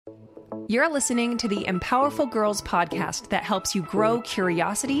You're listening to the Empowerful Girls podcast that helps you grow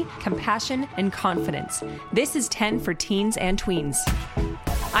curiosity, compassion, and confidence. This is 10 for teens and tweens.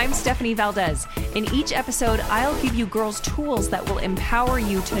 I'm Stephanie Valdez. In each episode, I'll give you girls tools that will empower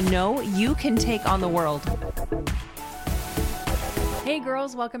you to know you can take on the world. Hey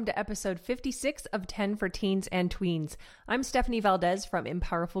girls, welcome to episode 56 of 10 for teens and tweens. I'm Stephanie Valdez from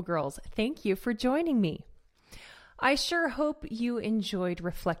Empowerful Girls. Thank you for joining me. I sure hope you enjoyed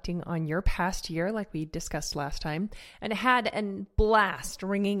reflecting on your past year like we discussed last time and had a blast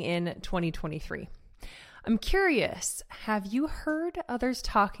ringing in 2023. I'm curious, have you heard others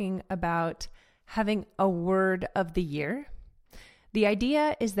talking about having a word of the year? The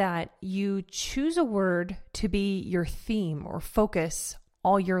idea is that you choose a word to be your theme or focus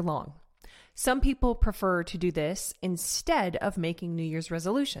all year long. Some people prefer to do this instead of making New Year's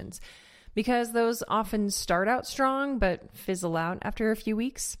resolutions, because those often start out strong but fizzle out after a few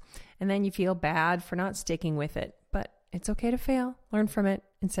weeks, and then you feel bad for not sticking with it. But it's okay to fail, learn from it,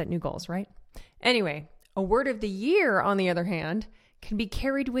 and set new goals, right? Anyway, a word of the year, on the other hand, can be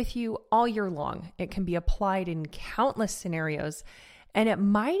carried with you all year long. It can be applied in countless scenarios, and it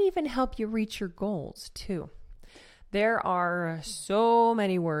might even help you reach your goals too. There are so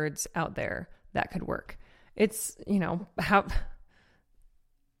many words out there that could work. It's, how...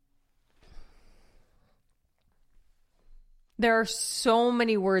 There are so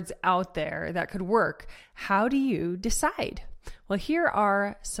many words out there that could work. How do you decide? Well, here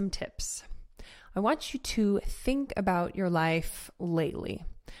are some tips. I want you to think about your life lately.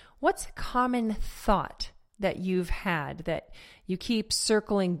 What's a common thought that you've had that you keep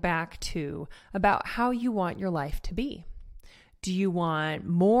circling back to about how you want your life to be? Do you want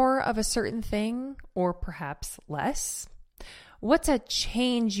more of a certain thing or perhaps less? What's a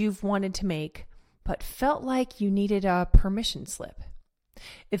change you've wanted to make but felt like you needed a permission slip?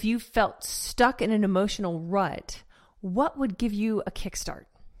 If you felt stuck in an emotional rut, what would give you a kickstart?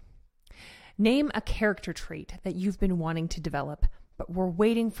 Name a character trait that you've been wanting to develop, but were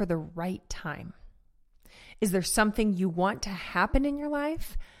waiting for the right time. Is there something you want to happen in your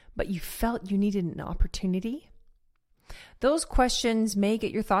life, but you felt you needed an opportunity? Those questions may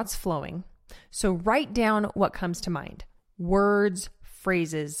get your thoughts flowing, so write down what comes to mind. Words,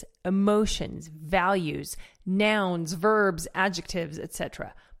 phrases, emotions, values, nouns, verbs, adjectives,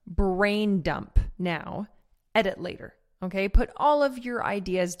 etc. Brain dump now, edit later. Okay, put all of your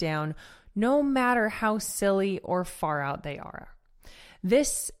ideas down, no matter how silly or far out they are.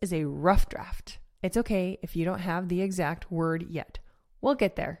 This is a rough draft. It's okay if you don't have the exact word yet. We'll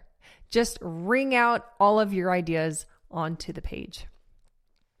get there. Just wring out all of your ideas onto the page.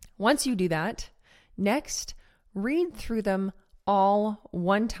 Once you do that, next, read through them all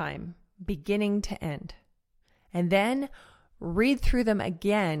one time, beginning to end. And then read through them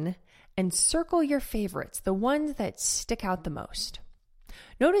again and circle your favorites, the ones that stick out the most.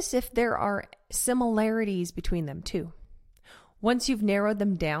 Notice if there are similarities between them too. Once you've narrowed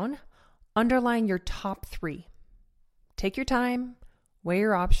them down, underline your top 3. Take your time, weigh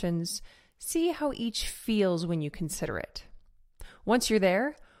your options, see how each feels when you consider it. Once you're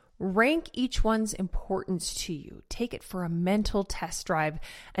there, rank each one's importance to you. Take it for a mental test drive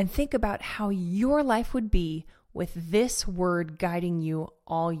and think about how your life would be with this word guiding you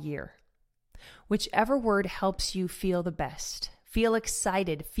all year. Whichever word helps you feel the best, feel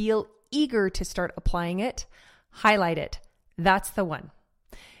excited, feel eager to start applying it, highlight it. That's the one.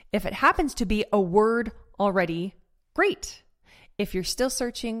 If it happens to be a word already, great. If you're still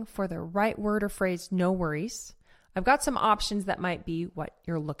searching for the right word or phrase, no worries. I've got some options that might be what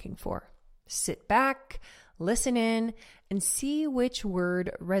you're looking for. Sit back, listen in, and see which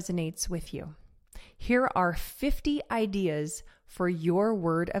word resonates with you. Here are 50 ideas for your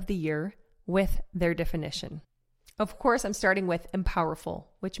word of the year with their definition. Of course, I'm starting with empowerful,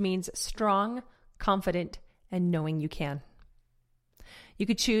 which means strong, confident, and knowing you can. You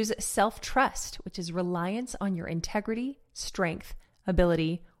could choose self-trust, which is reliance on your integrity, strength,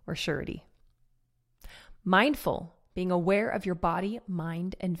 ability, or surety. Mindful, being aware of your body,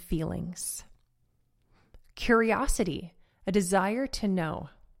 mind, and feelings. Curiosity, a desire to know.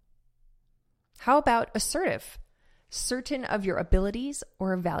 How about assertive, certain of your abilities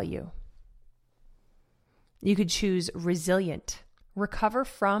or value? You could choose resilient, recover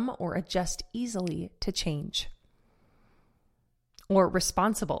from or adjust easily to change. Or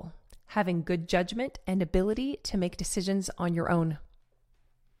responsible, having good judgment and ability to make decisions on your own.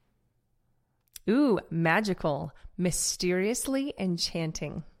 Ooh, magical, mysteriously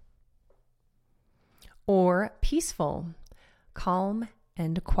enchanting. Or peaceful, calm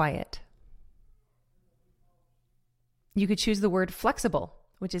and quiet. You could choose the word flexible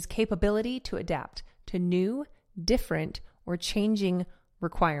which is capability to adapt to new, different, or changing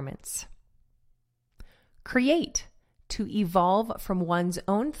requirements. Create, to evolve from one's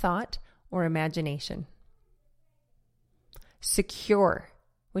own thought or imagination. Secure,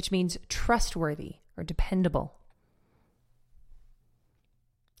 which means trustworthy or dependable.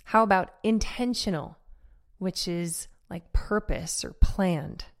 How about intentional, which is like purpose or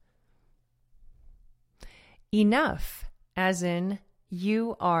planned? Enough, as in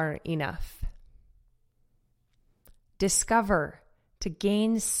you are enough. Discover, to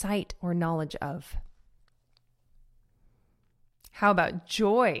gain sight or knowledge of. How about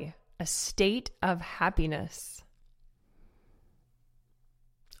joy, a state of happiness?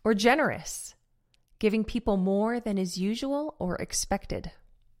 Or generous, giving people more than is usual or expected.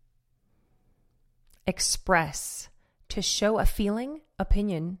 Express, to show a feeling,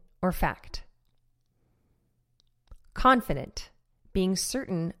 opinion, or fact. Confident, being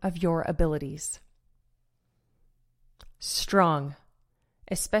certain of your abilities. Strong,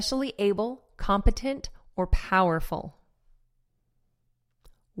 especially able, competent, or powerful.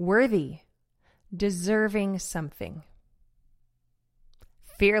 Worthy, deserving something.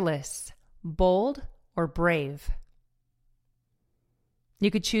 Fearless, bold, or brave. You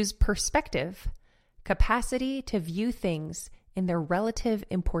could choose perspective, capacity to view things in their relative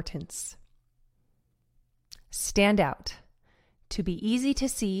importance. Stand out, to be easy to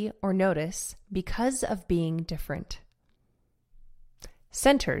see or notice because of being different.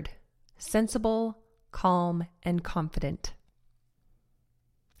 Centered, sensible, calm, and confident.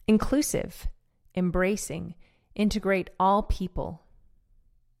 Inclusive, embracing, integrate all people.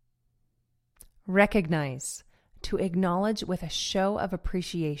 Recognize, to acknowledge with a show of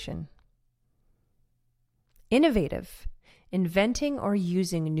appreciation. Innovative, inventing or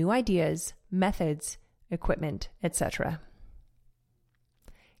using new ideas, methods, equipment, etc.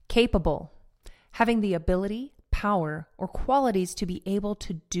 Capable, having the ability, power, or qualities to be able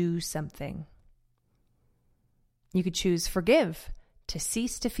to do something. You could choose forgive, to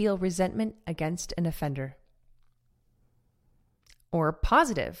cease to feel resentment against an offender. Or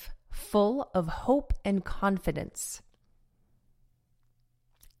positive, full of hope and confidence.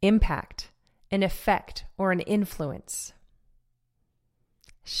 Impact, an effect or an influence.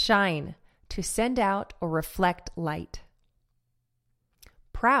 Shine, to send out or reflect light.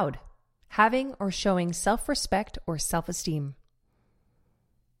 Proud, having or showing self-respect or self-esteem.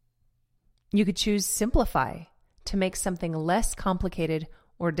 You could choose simplify, to make something less complicated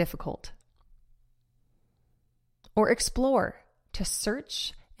or difficult. Or explore, to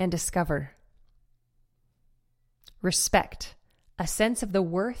search and discover. Respect, a sense of the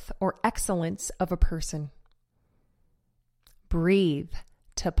worth or excellence of a person. Breathe,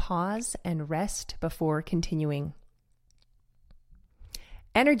 to pause and rest before continuing.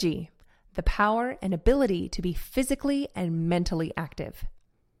 Energy, the power and ability to be physically and mentally active.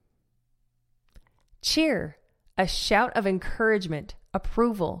 Cheer, a shout of encouragement,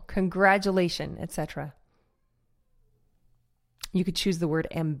 approval, congratulation, etc. You could choose the word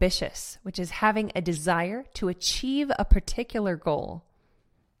ambitious, which is having a desire to achieve a particular goal.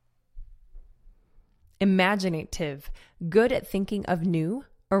 Imaginative, good at thinking of new,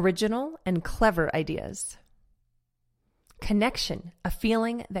 original, and clever ideas. Connection, a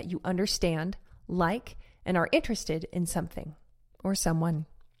feeling that you understand, like, and are interested in something or someone.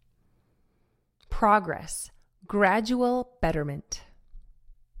 Progress, gradual betterment.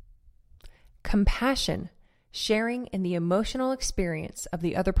 Compassion, sharing in the emotional experience of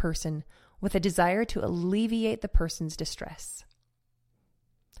the other person with a desire to alleviate the person's distress.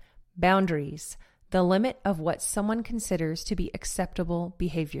 Boundaries, the limit of what someone considers to be acceptable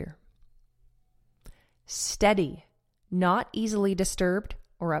behavior. Steady, not easily disturbed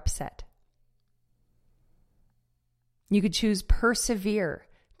or upset. You could choose persevere,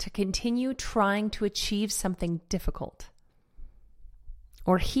 to continue trying to achieve something difficult.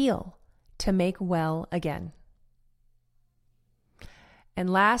 Or heal, to make well again. And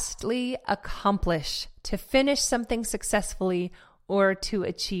lastly, accomplish, to finish something successfully or to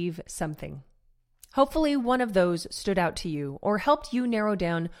achieve something. Hopefully one of those stood out to you or helped you narrow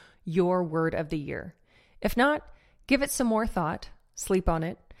down your word of the year. If not, give it some more thought, sleep on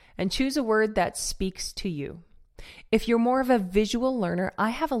it, and choose a word that speaks to you. If you're more of a visual learner, I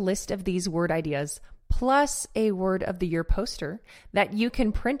have a list of these word ideas plus a word of the year poster that you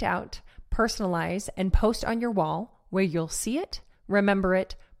can print out, personalize, and post on your wall where you'll see it, remember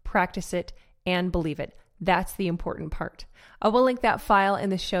it, practice it, and believe it. That's the important part. I will link that file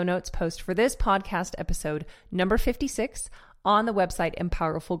in the show notes post for this podcast episode, number 56, on the website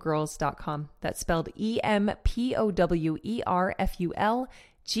empowerfulgirls.com. That's spelled EMPOWERFUL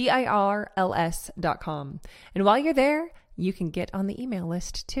GIRLS.com. And while you're there, you can get on the email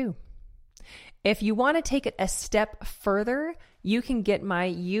list too. If you want to take it a step further, you can get my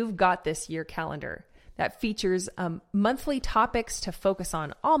You've Got This Year calendar. That features monthly topics to focus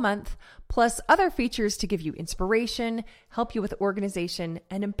on all month, plus other features to give you inspiration, help you with organization,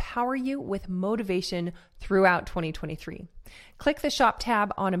 and empower you with motivation throughout 2023. Click the shop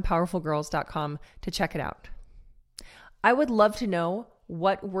tab on empowerfulgirls.com to check it out. I would love to know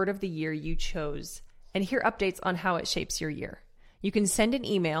what word of the year you chose and hear updates on how it shapes your year. You can send an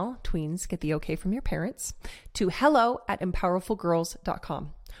email, tweens get the okay from your parents, to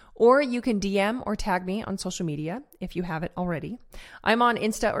hello@empowerfulgirls.com. Or you can DM or tag me on social media if you haven't already. I'm on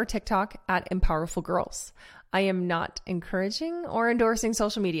Insta or TikTok at empowerfulgirls. I am not encouraging or endorsing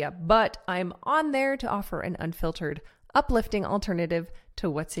social media, but I'm on there to offer an unfiltered, uplifting alternative to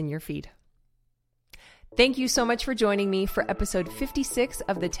what's in your feed. Thank you so much for joining me for episode 56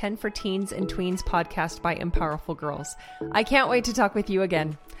 of the 10 for Teens and Tweens podcast by Empowerful Girls. I can't wait to talk with you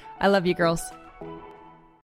again. I love you, girls.